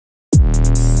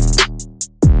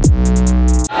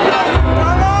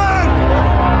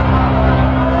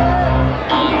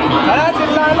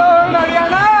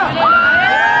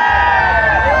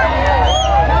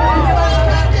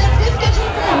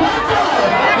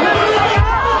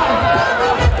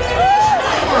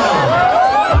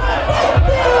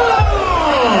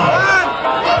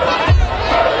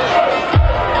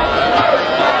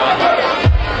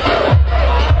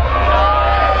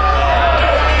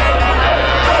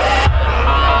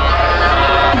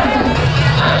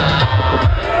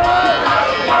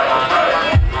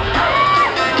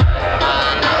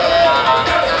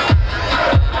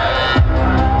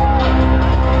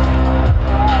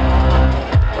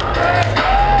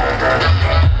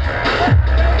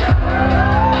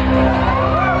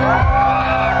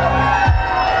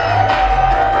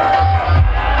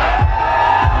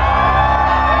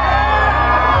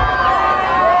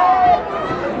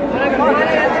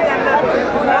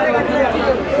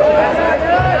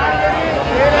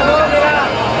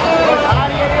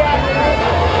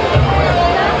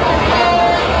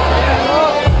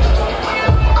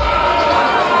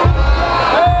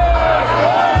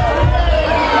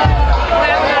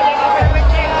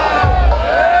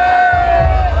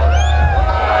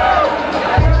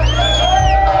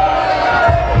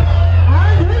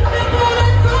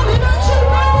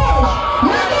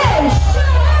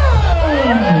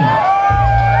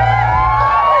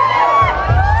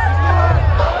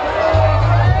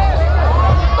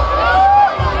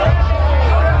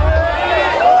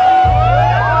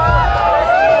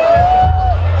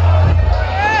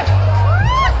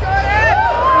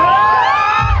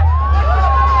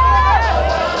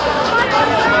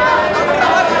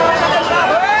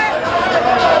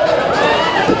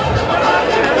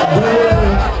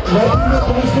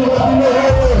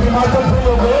हिमाचल से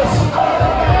योगेश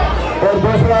और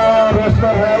दूसरा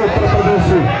रेसलर है उत्तर प्रदेश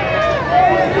से।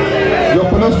 जो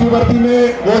पुलिस की भर्ती में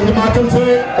वो हिमाचल से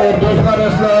और दूसरा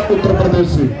रेसलर उत्तर प्रदेश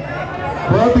से।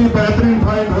 बहुत ही बेहतरीन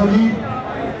फाइट होगी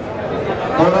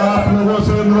और आप लोगों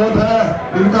से अनुरोध है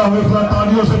इनका हौसला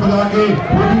तालियों से बजा के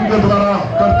मीटिंग के द्वारा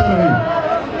करते रहें।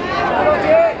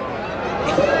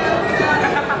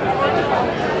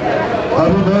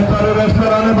 अभी बहुत सारे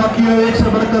रेसलर आने बाकी है, एक से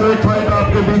बढ़कर एक फाइट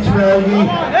आपके बीच में आएगी।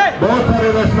 बहुत सारे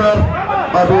रेसलर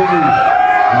अभी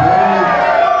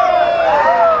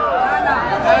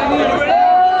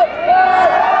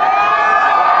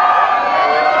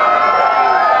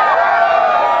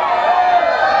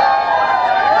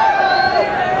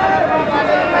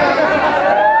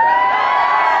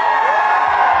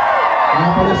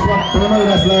यहाँ पर इस वक्त दोनों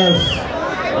रेसलर्स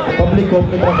पब्लिक को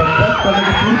अपनी तरफ अट्रैक्ट करने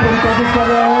की पूरी कोशिश कर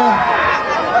रहे हैं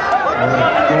और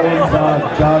कौन सा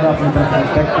ज्यादा अपनी तरफ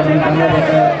अट्रैक्ट करने का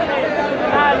रहता है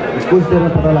कुछ देर में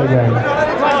पता लग जाएगा।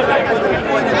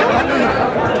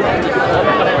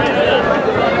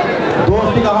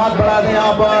 दोस्ती का हाथ बढ़ा दें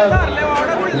यहाँ पर,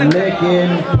 लेकिन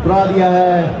टुकरा दिया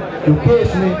है योगेश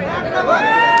ने।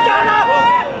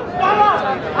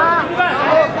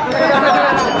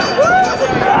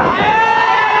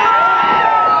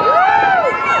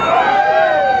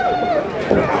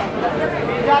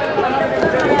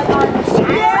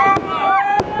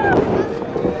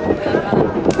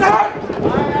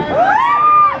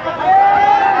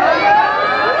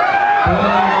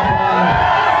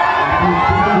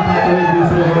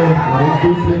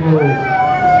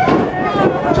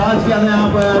 चार्ज किया था यहाँ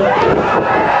पर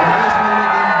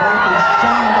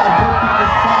शानदार दोस्ती के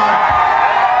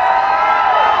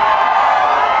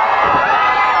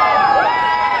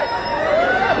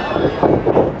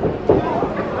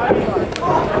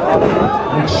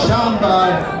साथ एक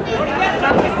शानदार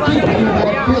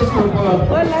फेस के ऊपर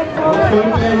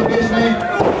योगेश ने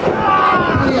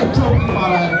चौकी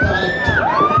मारा है डायरेक्ट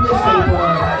फेस के ऊपर।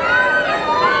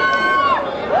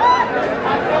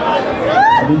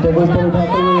 अभी तो ऊपर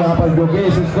उठाते हुए यहाँ पर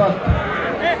योगेश इस वक्त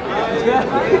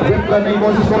ग्रिप करने की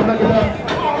कोशिश करने की तरफ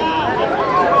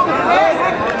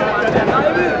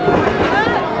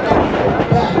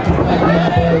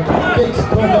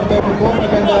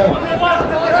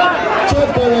चेक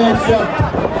कर रहे हैं इस वक्त,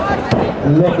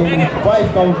 लेकिन 5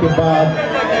 काउंट के बाद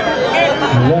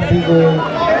रेफरी को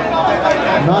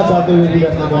ना चाहते हुए भी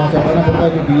रखने को वहां से हटाना पड़ता है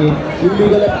क्योंकि ये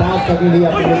इलीगल है। 5 सेकंड ही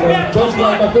आपको मिलते हैं।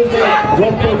 फिर से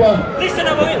रोक के ऊपर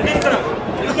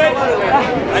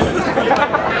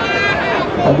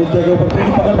आदित्य के ऊपर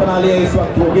पूरी पकड़ बना लिया इस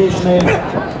वक्त योगेश ने।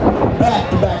 बैक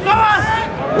टू बैक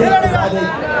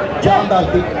जानदार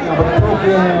किक यहाँ पर थ्रो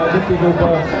किए हैं आदित्य के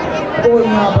ऊपर। कोई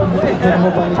यहाँ पर मौका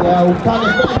नहीं गया, उठाने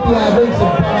का किया है से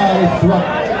बड़ा है इस वक्त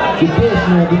योगेश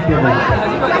ने आदित्य ने।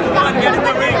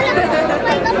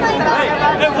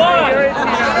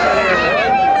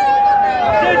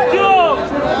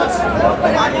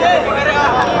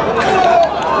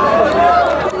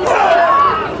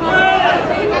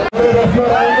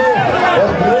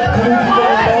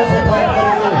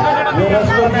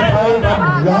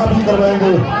 यहाँ भी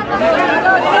करवाएंगे,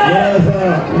 ऐसा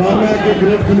नाम है कि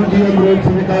ग्रेट खिलूजी हम रोड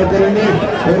स्वीकार करेंगे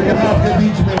और आपके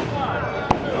बीच में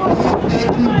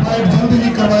फाइट जल्दी ही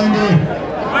करवाएंगे।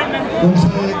 उनसे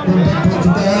कॉन्टेक्ट हो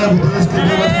चुका है, विदेश के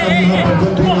यहाँ पर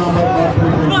जल्दी यहाँ पर बात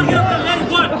करेंगे।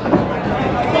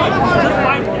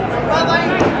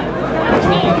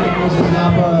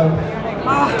 यहाँ पर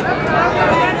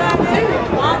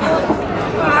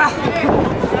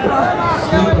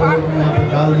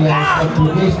डाल दिया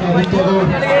योगेश ने आदित्य को।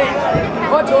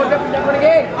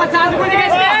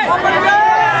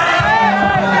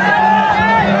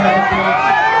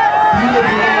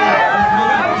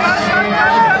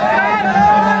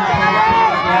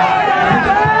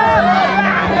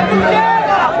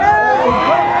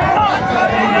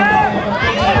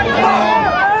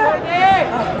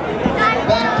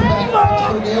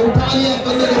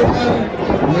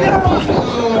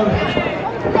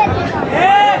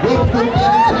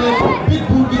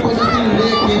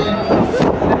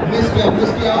 किया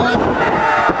उसकी आवाज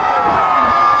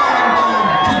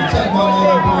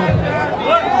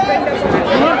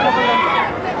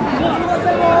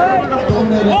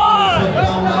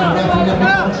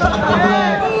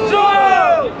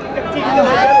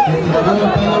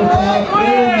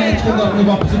मैच को अपनी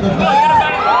वापसी करता है।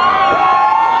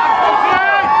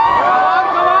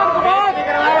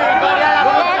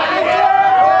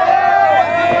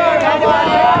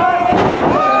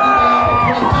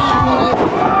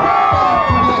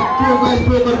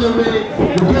 करते हुए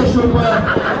योगेश ऊपर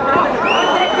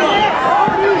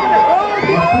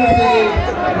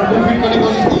करने की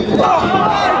कोशिश की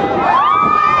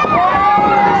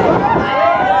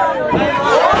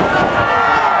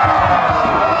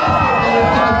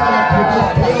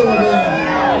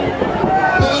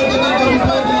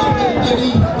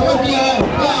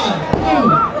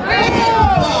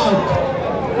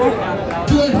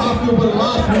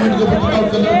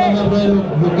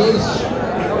योगेश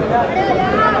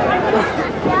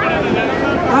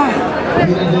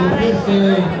फिर से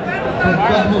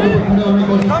होने की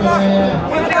कोशिश कर रहे हैं।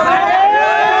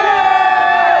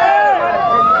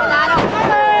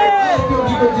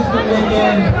 कोशिश कर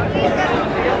लेकिन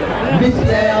मिस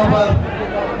किया यहाँ पर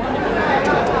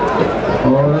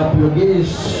और अब योगेश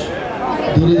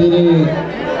धीरे धीरे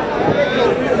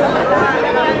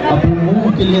अपने मूव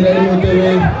के लिए रेडी होते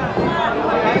हुए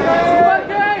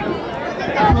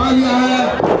लिया है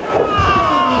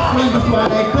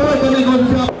कवर करने की कोशिश।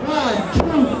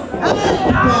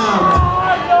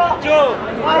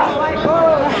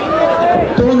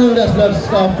 दोनों रेसलर्स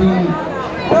काफी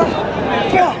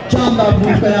शानदार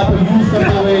मूव का यहाँ पर यूज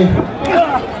करते हुए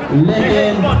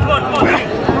लेकिन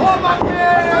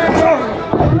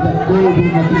अभी तक कोई भी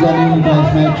नतीजा नहीं मिला इस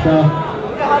मैच का।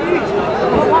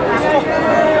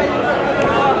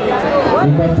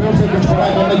 एक बार फिर से कुछ बड़ा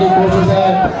करने की कोशिश है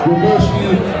योगेश की,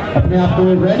 अपने आप को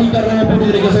रेडी कर रहे हैं पूरी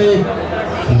तरीके से।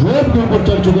 रोप के ऊपर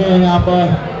चढ़ चुके हैं यहाँ पर,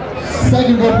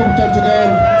 सेकंड रोप के ऊपर चढ़ चुके हैं।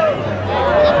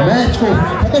 मैच को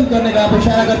खत्म करने का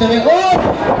इशारा करते हुए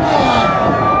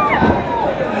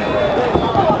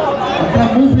अपना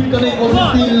मूव फिट करने की कोशिश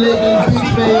की लेकिन बीच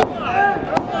में